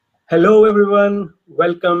Hello, everyone.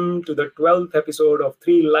 Welcome to the 12th episode of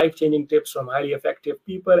Three Life Changing Tips from Highly Effective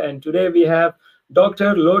People. And today we have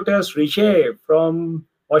Dr. Lotus Riche from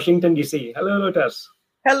Washington, D.C. Hello, Lotus.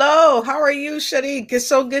 Hello, how are you, Shariq? It's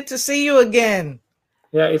so good to see you again.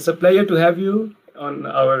 Yeah, it's a pleasure to have you on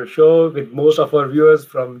our show with most of our viewers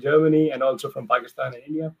from Germany and also from Pakistan and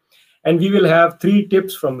India. And we will have three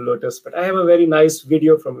tips from Lotus. But I have a very nice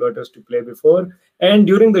video from Lotus to play before. And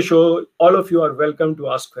during the show, all of you are welcome to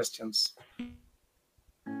ask questions.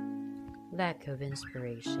 Lack of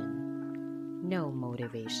inspiration, no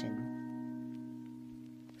motivation,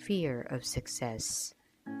 fear of success,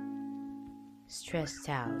 stressed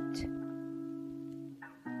out.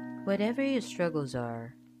 Whatever your struggles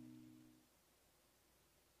are,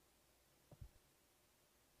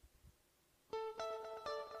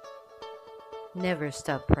 never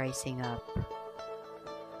stop pricing up.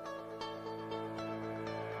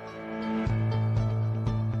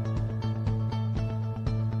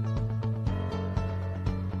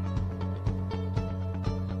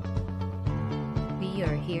 We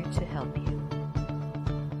are here to help you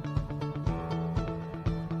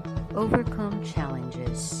overcome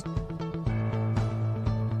challenges,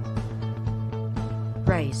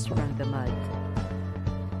 rise from the mud,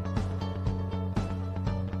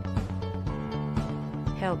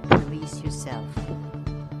 help release yourself.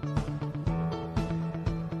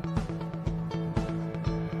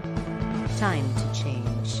 Time to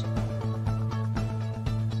change.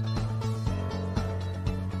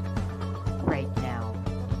 Right now.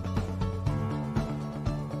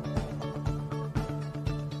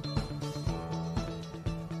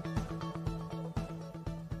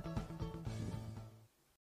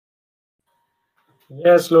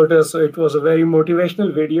 Yes, Lotus. So it was a very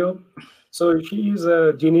motivational video. So she is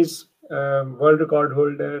a Guinness World Record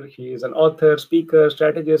holder. She is an author, speaker,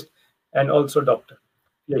 strategist, and also doctor.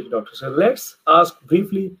 PhD doctor. So let's ask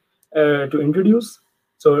briefly to introduce.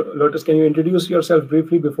 So Lotus, can you introduce yourself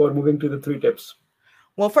briefly before moving to the three tips?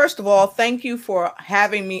 Well, first of all, thank you for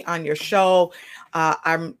having me on your show.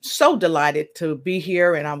 I'm so delighted to be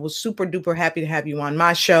here, and I was super duper happy to have you on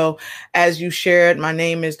my show. As you shared, my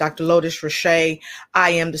name is Dr. Lotus Riche.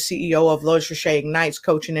 I am the CEO of Lotus Riche Ignites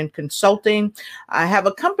Coaching and Consulting. I have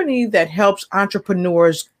a company that helps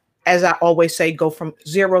entrepreneurs, as I always say, go from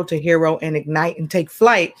zero to hero and ignite and take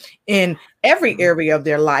flight in every area of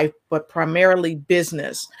their life, but primarily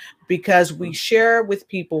business, because we share with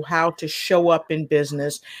people how to show up in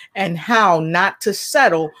business and how not to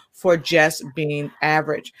settle for just being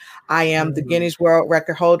average. I am the Guinness World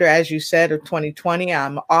Record holder, as you said, of 2020.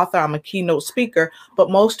 I'm an author, I'm a keynote speaker, but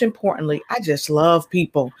most importantly, I just love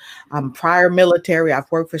people. I'm prior military.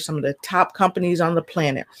 I've worked for some of the top companies on the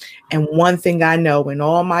planet. And one thing I know in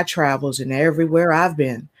all my travels and everywhere I've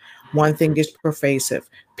been, one thing is pervasive.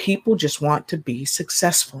 People just want to be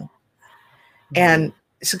successful. And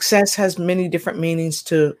success has many different meanings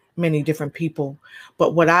to many different people.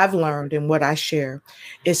 But what I've learned and what I share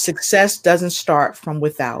is success doesn't start from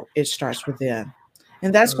without, it starts within.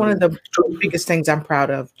 And that's one of the biggest things I'm proud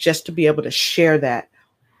of, just to be able to share that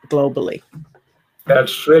globally.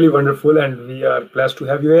 That's really wonderful, and we are blessed to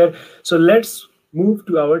have you here. So let's move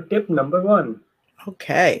to our tip number one.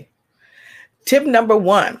 Okay. Tip number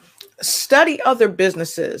one, study other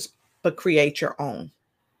businesses, but create your own.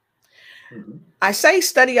 I say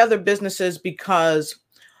study other businesses because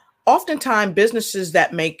oftentimes businesses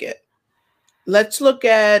that make it, let's look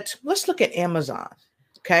at Amazon.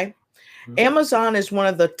 Okay. Amazon is one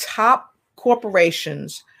of the top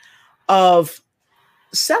corporations of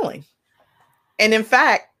selling. And in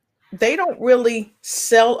fact, they don't really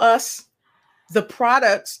sell us the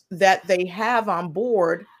products that they have on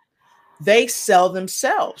board. They sell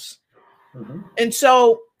themselves. And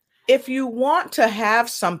so if you want to have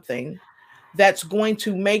something that's going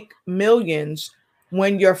to make millions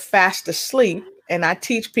when you're fast asleep, and I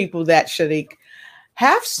teach people that, Shariq,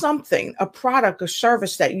 have something, a product or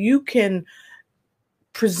service that you can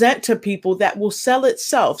present to people that will sell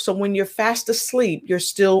itself. So when you're fast asleep, you're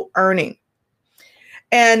still earning.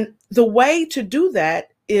 And the way to do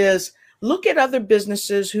that is look at other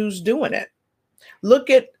businesses who's doing it. Look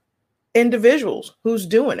at individuals who's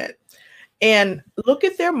doing it and look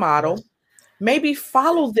at their model. Maybe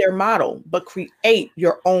follow their model, but create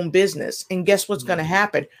your own business. And guess what's going to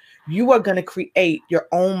happen? You are going to create your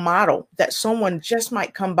own model that someone just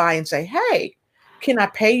might come by and say, hey, can I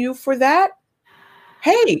pay you for that?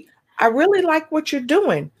 Hey, I really like what you're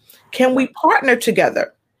doing. Can we partner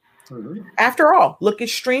together? After all, look at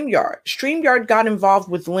StreamYard. StreamYard got involved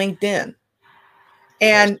with LinkedIn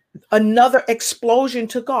and another explosion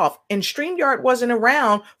took off. And StreamYard wasn't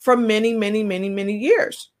around for many, many, many, many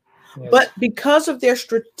years. Yes. But because of their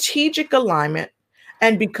strategic alignment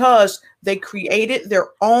and because they created their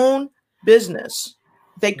own business,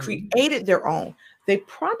 they created their own. They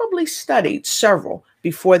probably studied several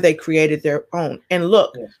before they created their own. And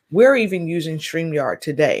look, Yes. we're even using StreamYard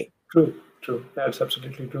today. True, true. That's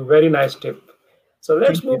absolutely true. Very nice tip. So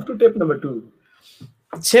let's move to tip number 2.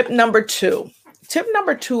 Tip number 2. Tip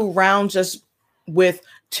number 2 rounds us with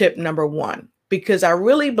tip number 1, because I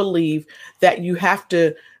really believe that you have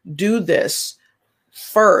to do this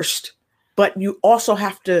first, but you also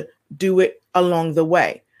have to do it along the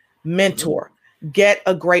way. Mentor. Get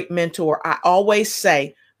a great mentor. I always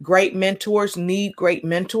say great mentors need great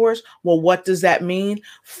mentors. Well, what does that mean?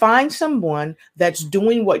 Find someone that's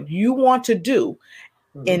doing what you want to do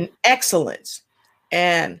in excellence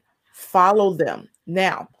and follow them.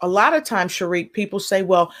 Now, a lot of times, Sharik, people say,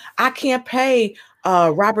 well, I can't pay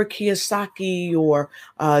Robert Kiyosaki or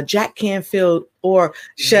Jack Canfield or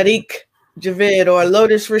Sharik Javid or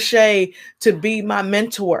Lotus Richer to be my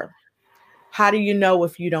mentor. How do you know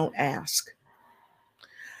if you don't ask?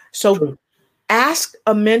 So ask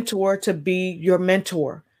a mentor to be your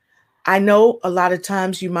mentor. I know a lot of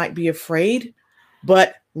times you might be afraid,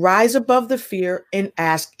 but rise above the fear and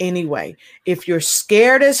ask anyway. If you're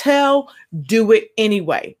scared as hell, do it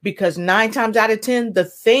anyway, because 9 times out of 10, the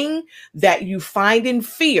thing that you find in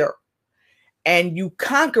fear and you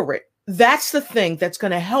conquer it, that's the thing that's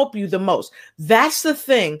going to help you the most. That's the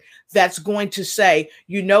thing that's going to say,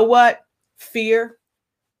 you know what, fear,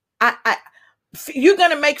 you're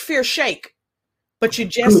going to make fear shake, but you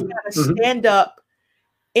just got to stand up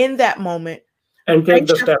in that moment and take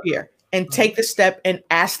the step. And take the step and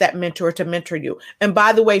ask that mentor to mentor you. And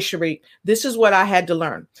by the way, Sharik, this is what I had to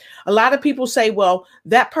learn. A lot of people say, well,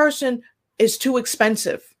 that person is too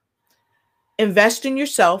expensive. Invest in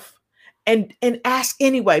yourself and ask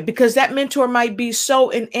anyway, because that mentor might be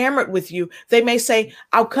so enamored with you. They may say,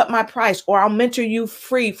 I'll cut my price, or I'll mentor you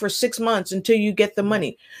free for 6 months until you get the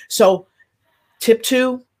money. So tip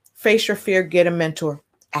 2, face your fear, get a mentor,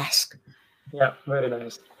 ask. Yeah, very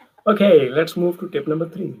nice. Okay, let's move to tip number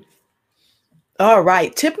 3. All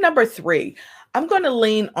right. Tip number 3. I'm going to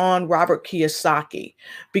lean on Robert Kiyosaki,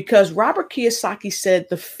 because Robert Kiyosaki said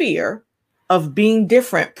the fear of being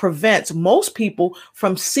different prevents most people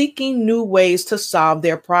from seeking new ways to solve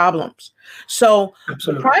their problems. So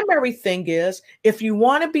the primary thing is, if you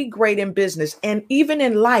want to be great in business and even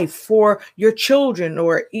in life for your children,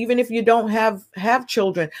 or even if you don't have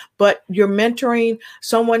children, but you're mentoring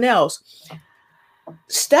someone else,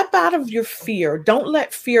 step out of your fear. Don't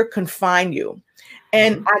let fear confine you.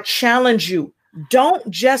 And I challenge you, don't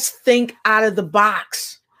just think out of the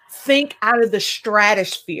box. Think out of the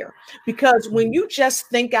stratosphere. Because when you just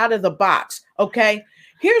think out of the box, okay,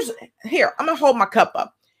 here, I'm gonna hold my cup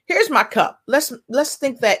up. Here's my cup. Let's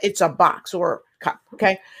think that it's a box or a cup,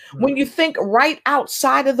 okay? When you think right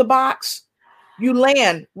outside of the box, you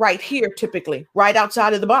land right here, typically, right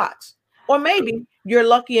outside of the box. Or maybe you're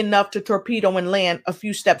lucky enough to torpedo and land a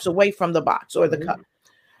few steps away from the box or the cup.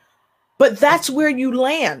 But that's where you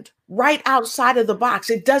land, right outside of the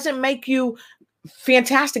box. It doesn't make you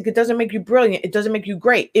fantastic. It doesn't make you brilliant. It doesn't make you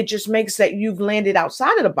great. It just makes that you've landed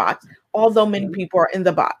outside of the box, although many people are in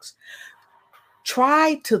the box.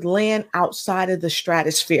 Try to land outside of the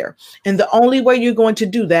stratosphere. And the only way you're going to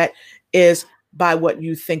do that is by what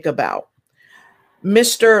you think about.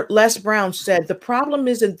 Mr. Les Brown said, the problem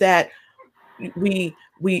isn't that we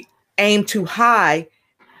aim too high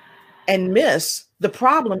and miss. The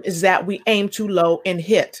problem is that we aim too low and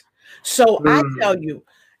hit. So I tell you,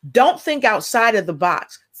 don't think outside of the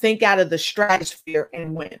box. Think out of the stratosphere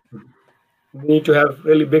and win. We need to have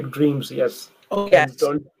really big dreams. Yes. Oh, yes.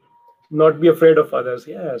 And not be afraid of others.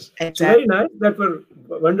 Yes. Exactly. So very nice. That were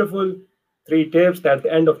wonderful 3 tips at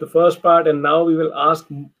the end of the first part. And now we will ask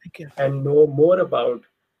and know more about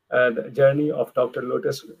the journey of Dr.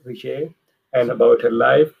 Lotus Richer and about her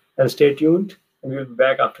life. And stay tuned. And we'll be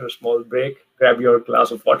back after a small break. Grab your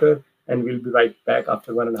glass of water, and we'll be right back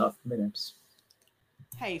after 1.5 minutes.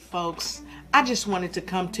 Hey folks, I just wanted to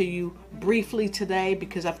come to you briefly today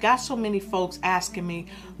because I've got so many folks asking me,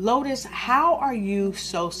 Lotus, how are you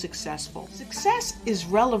so successful? Success is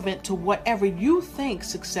relevant to whatever you think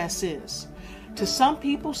success is. To some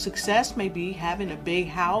people, success may be having a big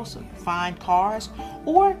house, fine cars,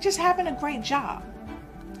 or just having a great job.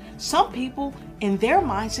 Some people, in their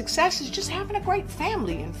mind, success is just having a great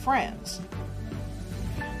family and friends.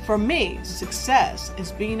 For me, success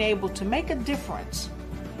is being able to make a difference,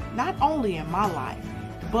 not only in my life,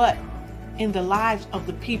 but in the lives of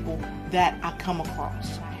the people that I come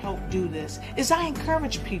across. I help do this is I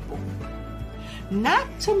encourage people. not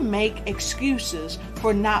to make excuses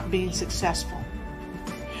for not being successful.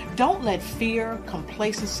 Don't let fear,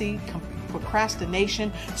 complacency,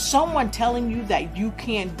 procrastination, someone telling you that you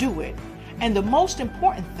can't do it, and the most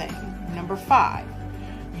important thing, number 5,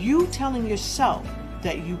 you telling yourself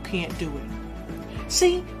that you can't do it.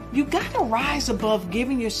 See, you got to rise above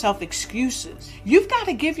giving yourself excuses. You've got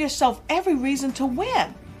to give yourself every reason to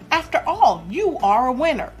win. After all, you are a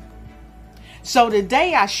winner. So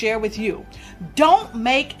today I share with you, don't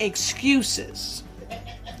make excuses.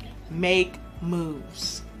 Make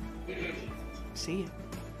moves. See you.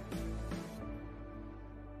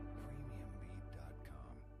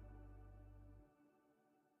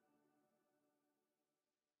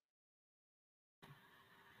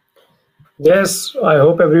 Yes, I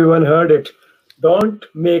hope everyone heard it. Don't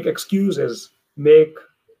make excuses. Make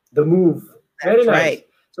the move. Very That's nice. right.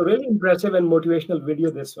 So really impressive and motivational video,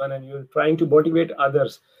 this one, and you're trying to motivate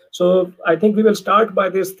others. So I think we will start by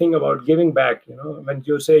this thing about giving back. You know, when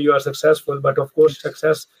you say you are successful, but of course,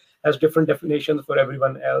 success has different definitions for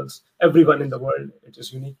everyone else. Everyone in the world, it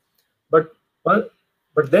is unique. But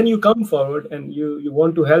then you come forward and you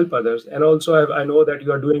want to help others. And also, I know that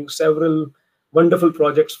you are doing several wonderful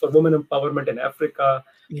projects for women empowerment in Africa,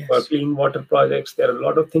 Yes. for clean water projects. There are a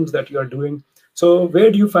lot of things that you are doing. So where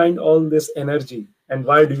do you find all this energy, and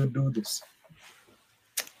why do you do this?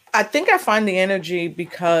 I think I find the energy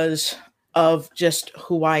because of just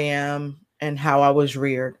who I am and how I was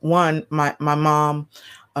reared. One, my mom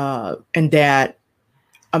and dad,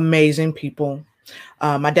 amazing people.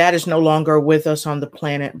 My dad is no longer with us on the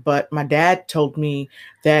planet, but my dad told me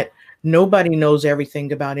that nobody knows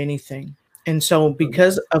everything about anything. And so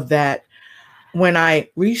because of that, when I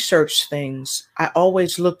research things, I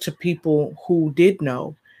always look to people who did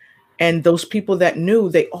know. And those people that knew,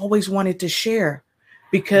 they always wanted to share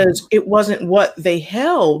because it wasn't what they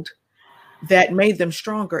held that made them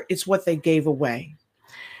stronger. It's what they gave away.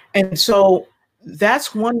 And so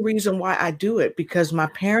that's one reason why I do it, because my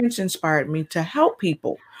parents inspired me to help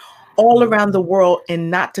people all around the world and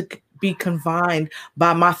not to be confined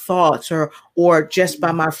by my thoughts or just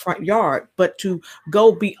by my front yard, but to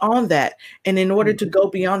go beyond that. And in order to go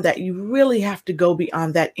beyond that, you really have to go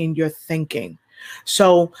beyond that in your thinking.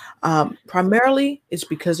 So primarily it's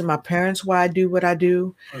because of my parents why I do what I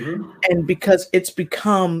do, and because it's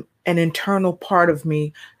become an internal part of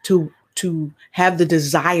me to have the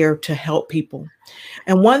desire to help people.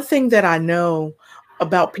 And one thing that I know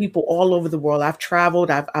about people all over the world, I've traveled,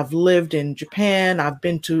 I've lived in Japan, I've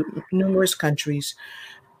been to numerous countries.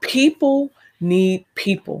 People need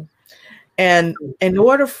people. And in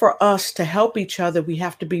order for us to help each other, we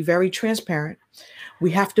have to be very transparent. We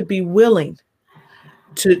have to be willing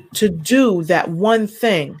to do that one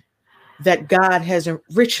thing that God has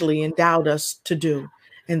richly endowed us to do,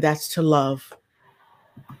 and that's to love.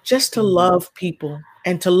 Just to love people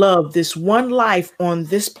and to love this one life on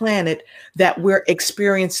this planet that we're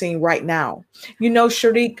experiencing right now. You know,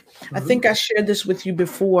 Sharik, I think I shared this with you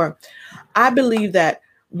before. I believe that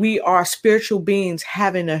we are spiritual beings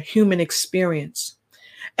having a human experience.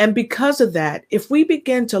 And because of that, if we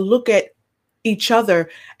begin to look at each other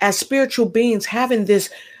as spiritual beings having this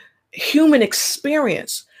human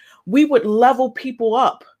experience, we would level people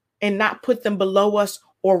up and not put them below us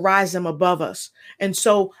or rise them above us. And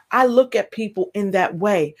so I look at people in that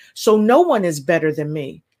way. So no one is better than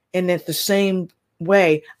me. And at the same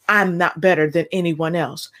way, I'm not better than anyone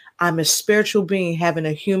else. I'm a spiritual being having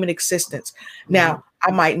a human existence. Now,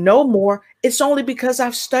 I might know more. It's only because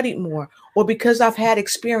I've studied more or because I've had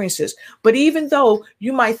experiences. But even though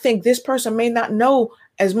you might think this person may not know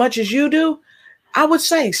as much as you do, I would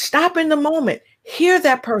say stop in the moment. Hear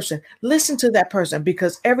that person, listen to that person,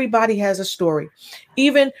 because everybody has a story.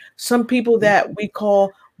 Even some people that we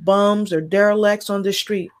call bums or derelicts on the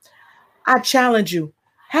street, I challenge you,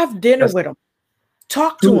 have dinner with them,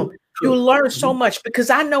 talk to them. You'll learn so much, because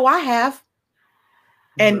I know I have,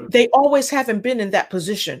 and they always haven't been in that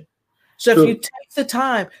position. So if you take the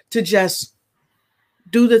time to just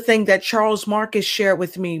do the thing that Charles Marcus shared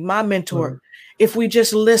with me, my mentor, if we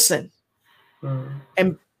just listen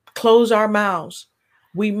and close our mouths,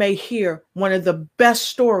 we may hear one of the best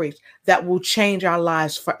stories that will change our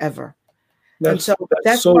lives forever. And so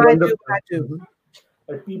that's so why wonderful. I do.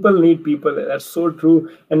 But people need people. That's so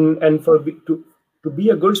true. And to be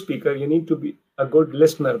a good speaker, you need to be a good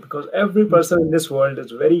listener, because every person in this world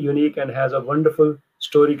is very unique and has a wonderful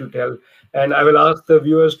story to tell. And I will ask the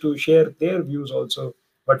viewers to share their views also.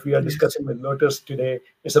 What we are discussing with Lotus today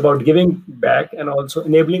is about giving back and also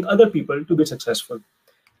enabling other people to be successful.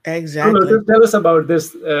 Exactly. So Lotus, tell us about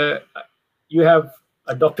this. You have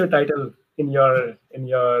a doctor title in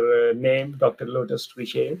your name, Dr. Lotus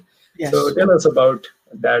Richer. Yes. So tell us about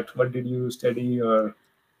that. What did you study, or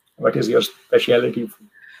what is your specialty?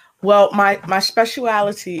 Well, my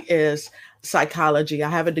specialty is psychology. I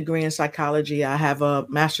have a degree in psychology. I have a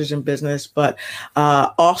master's in business, but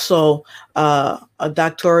also a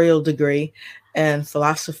doctoral degree in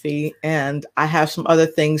philosophy. And I have some other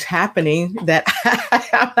things happening that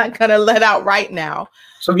I'm not going to let out right now.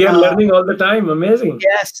 So we are learning all the time. Amazing.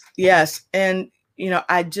 Yes, yes. And,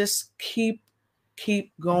 I just keep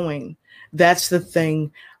going. That's the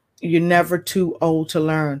thing. You're never too old to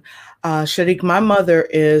learn. Shariq, my mother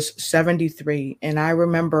is 73. And I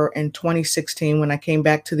remember in 2016, when I came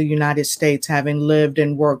back to the United States, having lived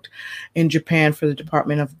and worked in Japan for the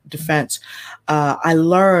Department of Defense, I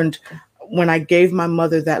learned when I gave my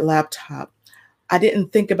mother that laptop, I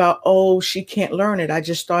didn't think about, oh, she can't learn it. I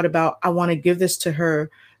just thought about, I want to give this to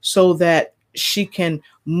her so that she can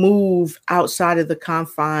move outside of the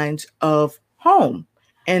confines of home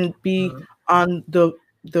and be on the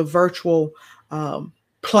virtual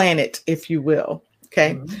planet, if you will.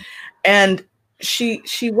 Okay. And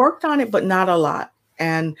she worked on it, but not a lot.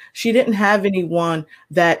 And she didn't have anyone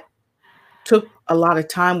that took a lot of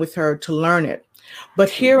time with her to learn it. But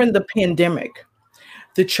here in the pandemic,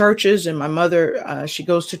 the churches, and my mother, she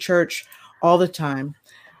goes to church all the time,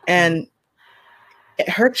 and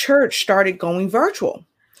her church started going virtual.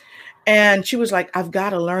 And she was like, I've got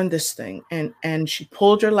to learn this thing. And she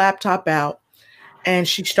pulled her laptop out and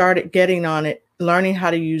she started getting on it, learning how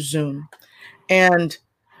to use Zoom. And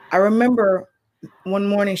I remember one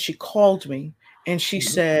morning she called me and she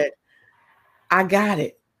said, I got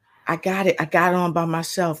it. I got it on by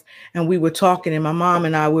myself. And we were talking, and my mom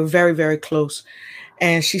and I were very, very close.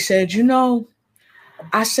 And she said,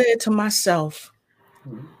 I said to myself,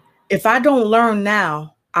 if I don't learn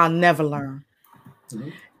now, I'll never learn.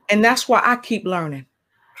 And that's why I keep learning.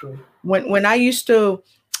 True. When I used to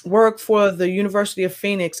work for the University of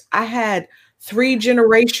Phoenix, I had 3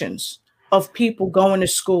 generations of people going to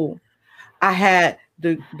school. I had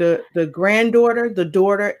the granddaughter, the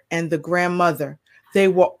daughter, and the grandmother. They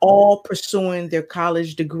were all pursuing their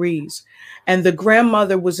college degrees. And the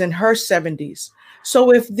grandmother was in her 70s.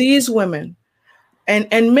 So if these women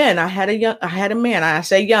and men, I had a man, I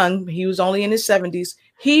say young, he was only in his 70s.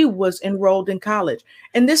 He was enrolled in college.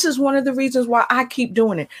 And this is one of the reasons why I keep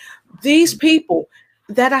doing it. These people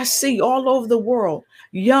that I see all over the world,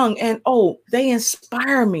 young and old, they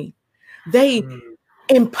inspire me. They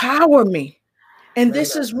empower me. And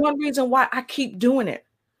this is one reason why I keep doing it.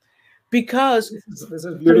 Because this is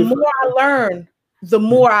the more I learn, the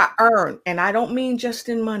more I earn. And I don't mean just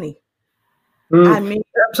in money. I mean,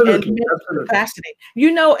 absolutely. Capacity.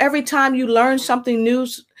 Every time you learn something new,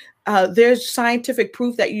 there's scientific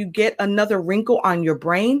proof that you get another wrinkle on your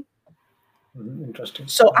brain. Interesting.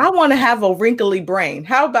 So I want to have a wrinkly brain.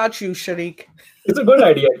 How about you, Shariq? It's a good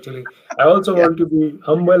idea, actually. I also want to be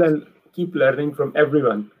humble and keep learning from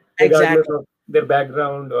everyone, regardless of their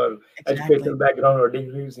background or educational background or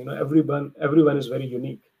degrees. Everyone is very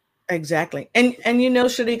unique. Exactly. And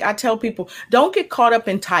Shariq, I tell people, don't get caught up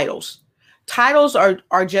in titles. Titles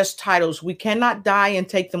are just titles. We cannot die and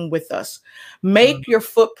take them with us. Make your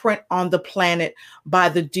footprint on the planet by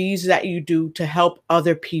the deeds that you do to help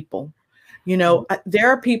other people. There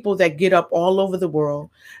are people that get up all over the world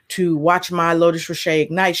to watch my Lotus Richer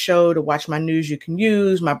Ignite show, to watch my News You Can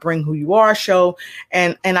Use, my Bring Who You Are show.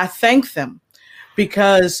 And I thank them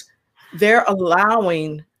because they're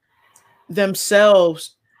allowing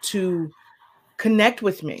themselves to connect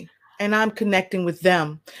with me, and I'm connecting with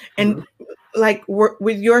them. And like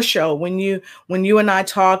with your show, when you and I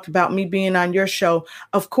talked about me being on your show,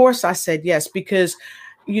 of course I said yes, because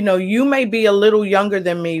you may be a little younger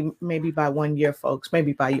than me, maybe by 1 year, folks,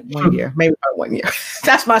 maybe by 1 year, maybe by 1 year.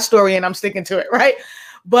 That's my story and I'm sticking to it, right?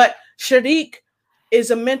 But Shariq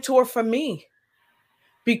is a mentor for me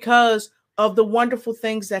because of the wonderful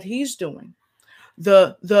things that he's doing,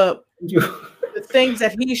 the things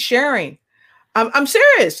that he's sharing. I'm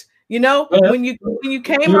serious. When you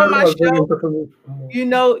came on my show,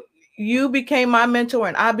 you became my mentor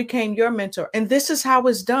and I became your mentor. And this is how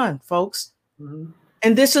it's done, folks.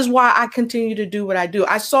 And this is why I continue to do what I do.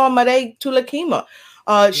 I saw Made Tulakima.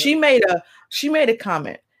 She made a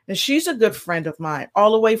comment, and she's a good friend of mine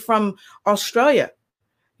all the way from Australia,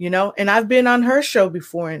 and I've been on her show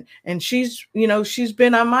before, and she's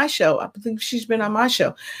been on my show. I think she's been on my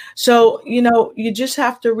show. So, you just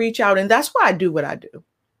have to reach out. And that's why I do what I do,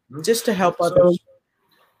 just to help others.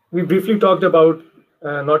 We briefly talked about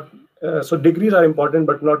so degrees are important,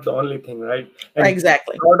 but not the only thing, right? And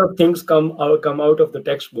exactly. A lot of things come out of the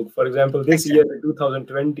textbook. For example, this year in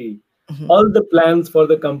 2020, all the plans for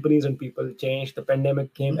the companies and people changed. The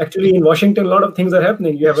pandemic came. Actually, in Washington, a lot of things are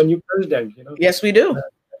happening. You have a new president, Yes, we do.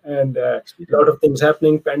 and a lot of things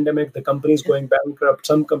happening. Pandemic, the companies going bankrupt.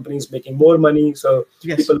 Some companies making more money. So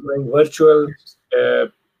people going virtual.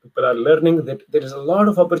 People are learning that there is a lot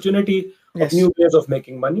of opportunity of new ways of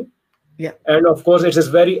making money. Yeah. And of course, it is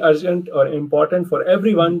very urgent or important for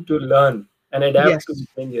everyone to learn and adapt to the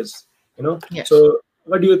changes. Yes. So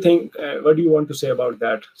what do you think? What do you want to say about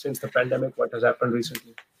that? Since the pandemic, what has happened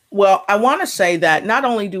recently? Well, I want to say that not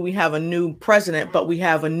only do we have a new president, but we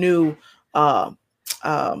have a new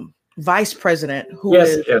vice president who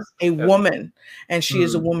is a woman, and she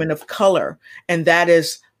is a woman of color, and that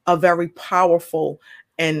is a very powerful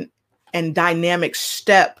and dynamic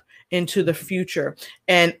step into the future.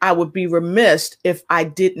 And I would be remiss if I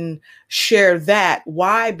didn't share that.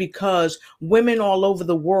 Why? Because women all over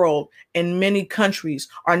the world in many countries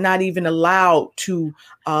are not even allowed to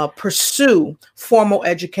pursue formal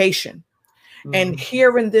education. And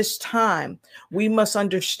here in this time, we must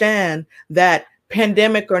understand that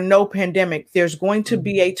pandemic or no pandemic, there's going to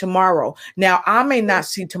be a tomorrow. Now, I may not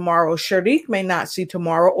see tomorrow. Shariq may not see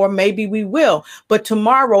tomorrow, or maybe we will. But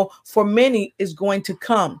tomorrow for many is going to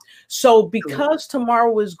come. So because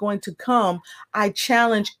tomorrow is going to come, I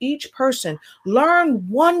challenge each person, learn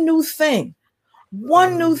one new thing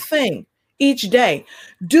each day.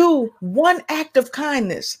 Do one act of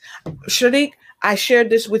kindness. Shariq, I shared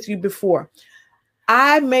this with you before.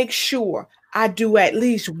 I make sure I do at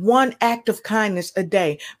least one act of kindness a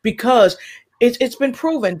day, because it's been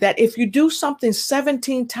proven that if you do something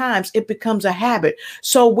 17 times, it becomes a habit.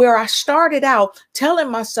 So where I started out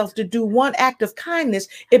telling myself to do one act of kindness,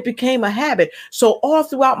 it became a habit. So all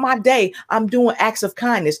throughout my day, I'm doing acts of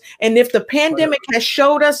kindness. And if the pandemic has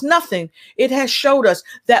showed us nothing, it has showed us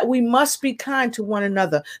that we must be kind to one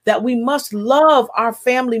another, that we must love our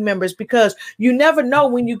family members, because you never know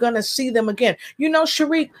when you're going to see them again.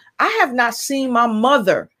 Shariq, I have not seen my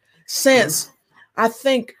mother since, I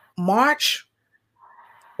think, March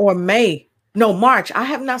or May. No, March. I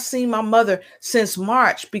have not seen my mother since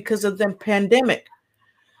March because of the pandemic.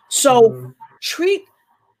 So treat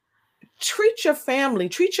your family,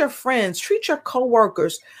 treat your friends, treat your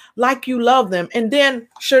coworkers like you love them. And then,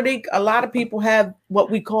 Shariq, a lot of people have what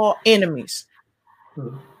we call enemies.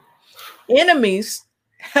 Enemies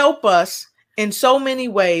help us in so many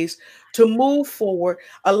ways to move forward.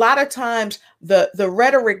 A lot of times the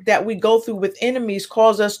rhetoric that we go through with enemies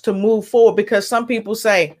cause us to move forward, because some people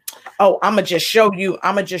say, oh, I'm going to just show you.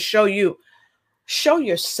 Show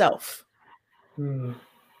yourself.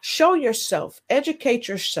 Show yourself. Educate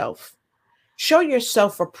yourself. Show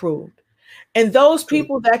yourself approved. And those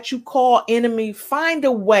people that you call enemy, find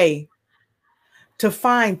a way to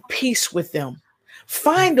find peace with them.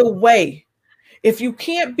 Find a way. If you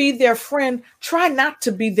can't be their friend, try not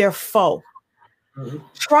to be their foe.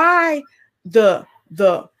 Try the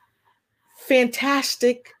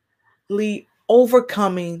fantastically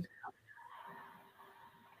overcoming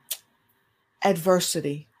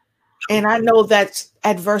adversity. And I know that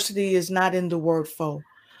adversity is not in the word foe,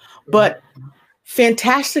 but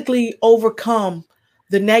fantastically overcome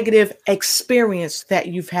the negative experience that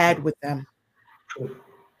you've had with them.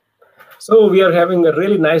 So we are having a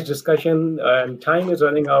really nice discussion, and time is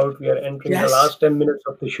running out. We are entering the last 10 minutes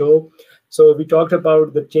of the show. So we talked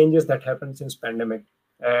about the changes that happened since pandemic,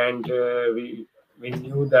 and we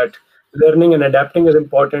knew that learning and adapting is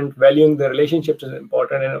important, valuing the relationships is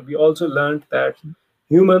important, and we also learned that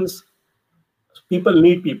people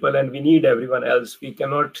need people, and we need everyone else. We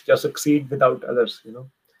cannot just succeed without others.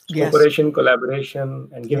 Cooperation,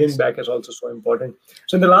 collaboration, and giving back is also so important.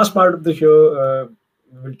 So in the last part of the show,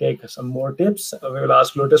 we will take some more tips. We will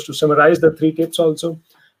ask Lotus to summarize the 3 tips also.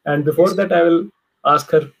 And before that, I will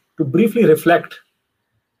ask her to briefly reflect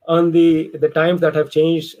on the times that have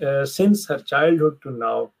changed since her childhood to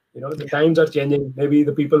now. The times are changing. Maybe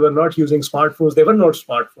the people were not using smartphones. There were not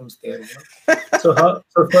smartphones there. So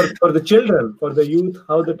for the children, for the youth,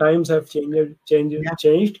 how the times have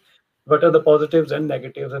changed. What are the positives and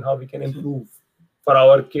negatives, and how we can improve for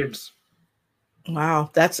our kids? Wow,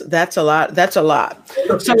 that's a lot. That's a lot.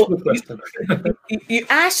 So you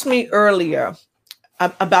asked me earlier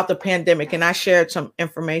about the pandemic, and I shared some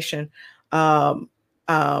information about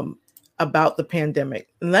the pandemic.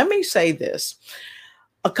 Let me say this.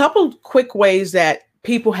 A couple quick ways that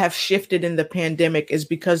people have shifted in the pandemic is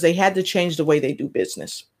because they had to change the way they do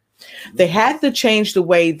business. They had to change the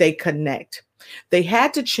way they connect. They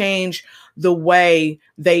had to change the way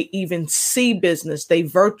they even see business. They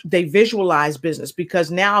visualize business,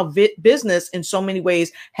 because now business in so many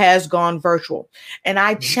ways has gone virtual. And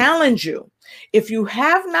I challenge you, if you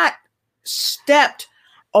have not stepped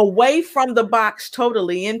away from the box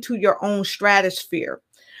totally into your own stratosphere,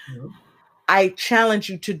 I challenge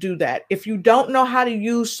you to do that. If you don't know how to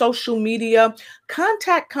use social media,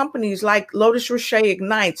 contact companies like Lotus Richey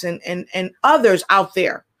Ignites and others out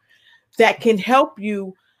there that can help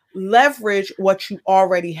you leverage what you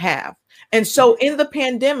already have. And so in the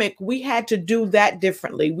pandemic, we had to do that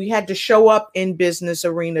differently. We had to show up in business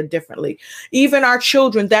arena differently. Even our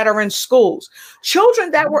children that are in schools,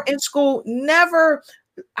 children that were in school never,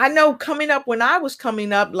 I know coming up, when I was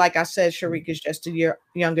coming up, like I said, Sharik is just a year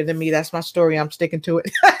younger than me. That's my story. I'm sticking to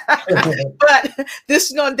it. But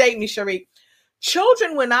this is going to date me, Sharik.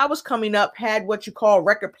 Children, when I was coming up, had what you call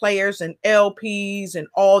record players and LPs and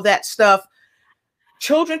all that stuff.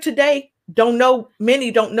 Children today many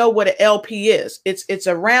don't know what an LP is. It's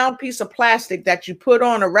a round piece of plastic that you put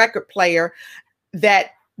on a record player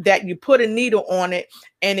that you put a needle on it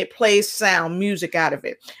and it plays music out of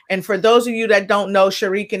it. And for those of you that don't know,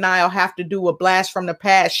 Sharik and I'll have to do a blast from the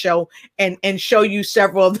past show and show you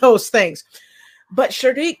several of those things. But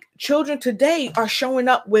Sharik, children today are showing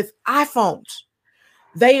up with iPhones.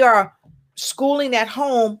 They are schooling at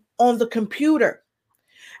home on the computer.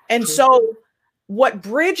 And so what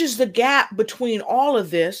bridges the gap between all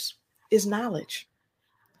of this is knowledge.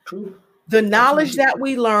 True. The knowledge that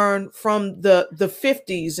we learn from the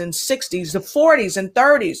 50s and 60s, the 40s and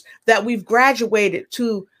 30s that we've graduated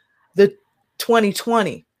to the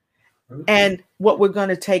 2020 and what we're going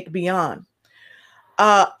to take beyond.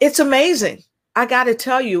 It's amazing. I got to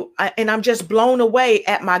tell you, and I'm just blown away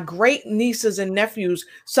at my great nieces and nephews,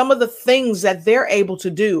 some of the things that they're able to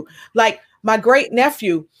do. Like my great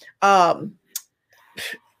nephew,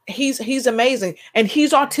 he's amazing, and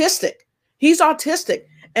he's autistic. He's autistic.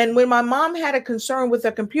 And when my mom had a concern with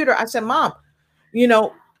the computer, I said, Mom,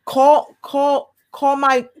 call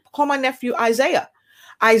my nephew Isaiah.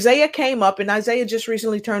 Isaiah came up, and Isaiah just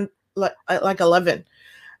recently turned like 11.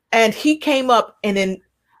 And he came up, and in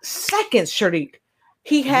seconds, Sharik,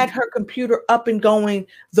 he had her computer up and going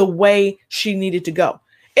the way she needed to go.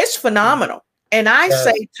 It's phenomenal. And I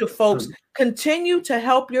say to folks, continue to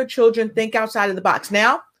help your children think outside of the box.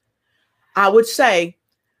 Now, I would say,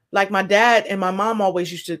 like my dad and my mom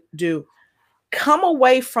always used to do, come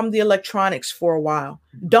away from the electronics for a while.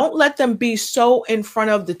 Don't let them be so in front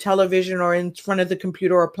of the television or in front of the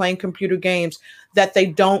computer or playing computer games that they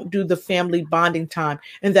don't do the family bonding time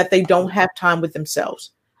and that they don't have time with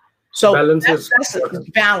themselves. So that's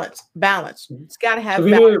balance. It's got to have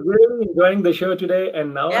balance. We're really enjoying the show today.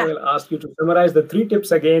 And now I will ask you to summarize the 3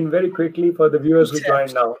 tips again very quickly for the viewers who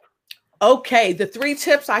join now. Okay, the 3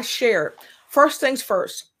 tips I shared. First things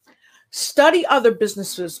first. Study other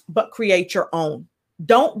businesses, but create your own.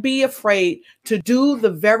 Don't be afraid to do the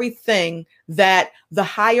very thing that the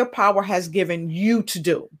higher power has given you to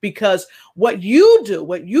do, because what you do,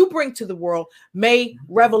 what you bring to the world may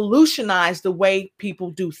revolutionize the way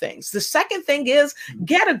people do things. The second thing is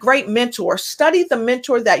get a great mentor. Study the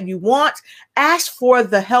mentor that you want. Ask for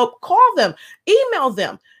the help. Call them. Email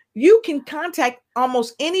them. You can contact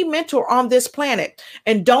almost any mentor on this planet,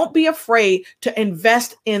 and don't be afraid to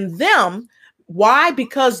invest in them. Why?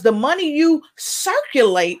 Because the money you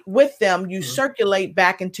circulate with them, you circulate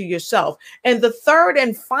back into yourself. And the third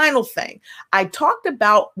and final thing, I talked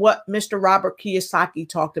about what Mr. Robert Kiyosaki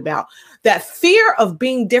talked about, that fear of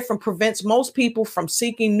being different prevents most people from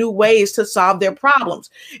seeking new ways to solve their problems.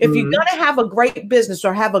 If you're going to have a great business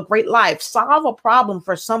or have a great life, solve a problem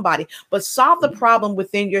for somebody, but solve the problem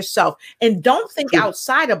within yourself. And don't think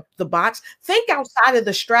outside of the box, think outside of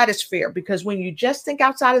the stratosphere, because when you just think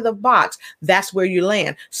outside of the box, that's where you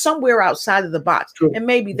land, somewhere outside of the box. And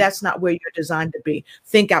maybe that's not where you're designed to be.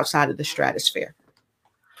 Think outside of the stratosphere.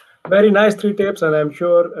 Very nice 3 tips. And I'm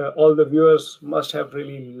sure all the viewers must have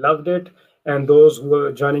really loved it. And those who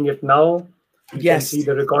are joining it now, you can see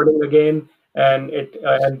the recording again. And in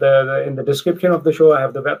the description of the show, I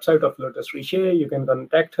have the website of Lotus Richey. You can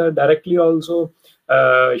contact her directly also.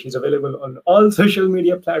 She's available on all social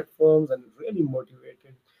media platforms and really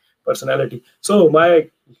motivated personality. So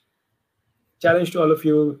my challenge to all of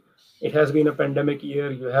you, it has been a pandemic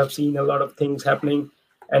year. You have seen a lot of things happening,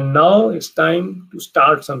 and now it's time to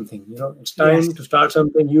start something. It's time to start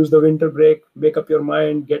something. Use the winter break, make up your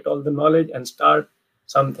mind, get all the knowledge and start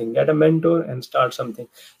something. Get a mentor and start something.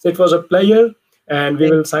 So it was a pleasure, and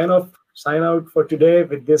we will sign out for today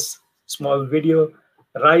with this small video,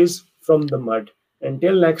 Rise from the Mud.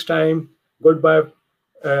 Until next time, goodbye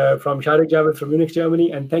from Sharik Javed from Munich,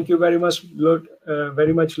 Germany, and thank you very much,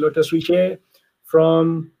 Lotus Richey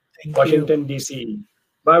from Washington, D.C.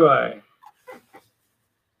 Bye-bye.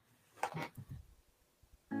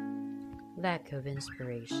 Lack of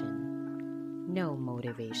inspiration. No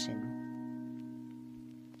motivation.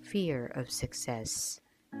 Fear of success.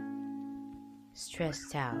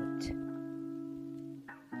 Stressed out.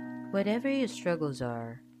 Whatever your struggles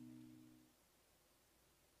are,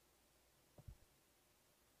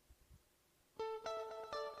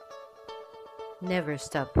 never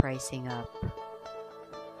stop rising up.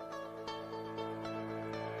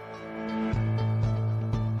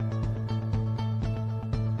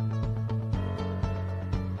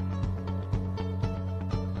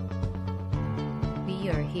 We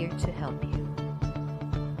are here to help you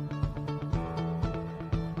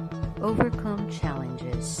overcome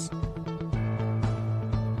challenges,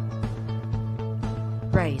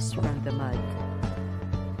 rise from the mud,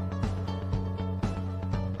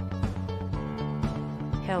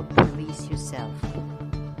 help release yourself.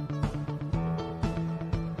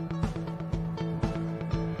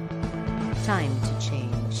 Time to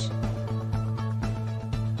change.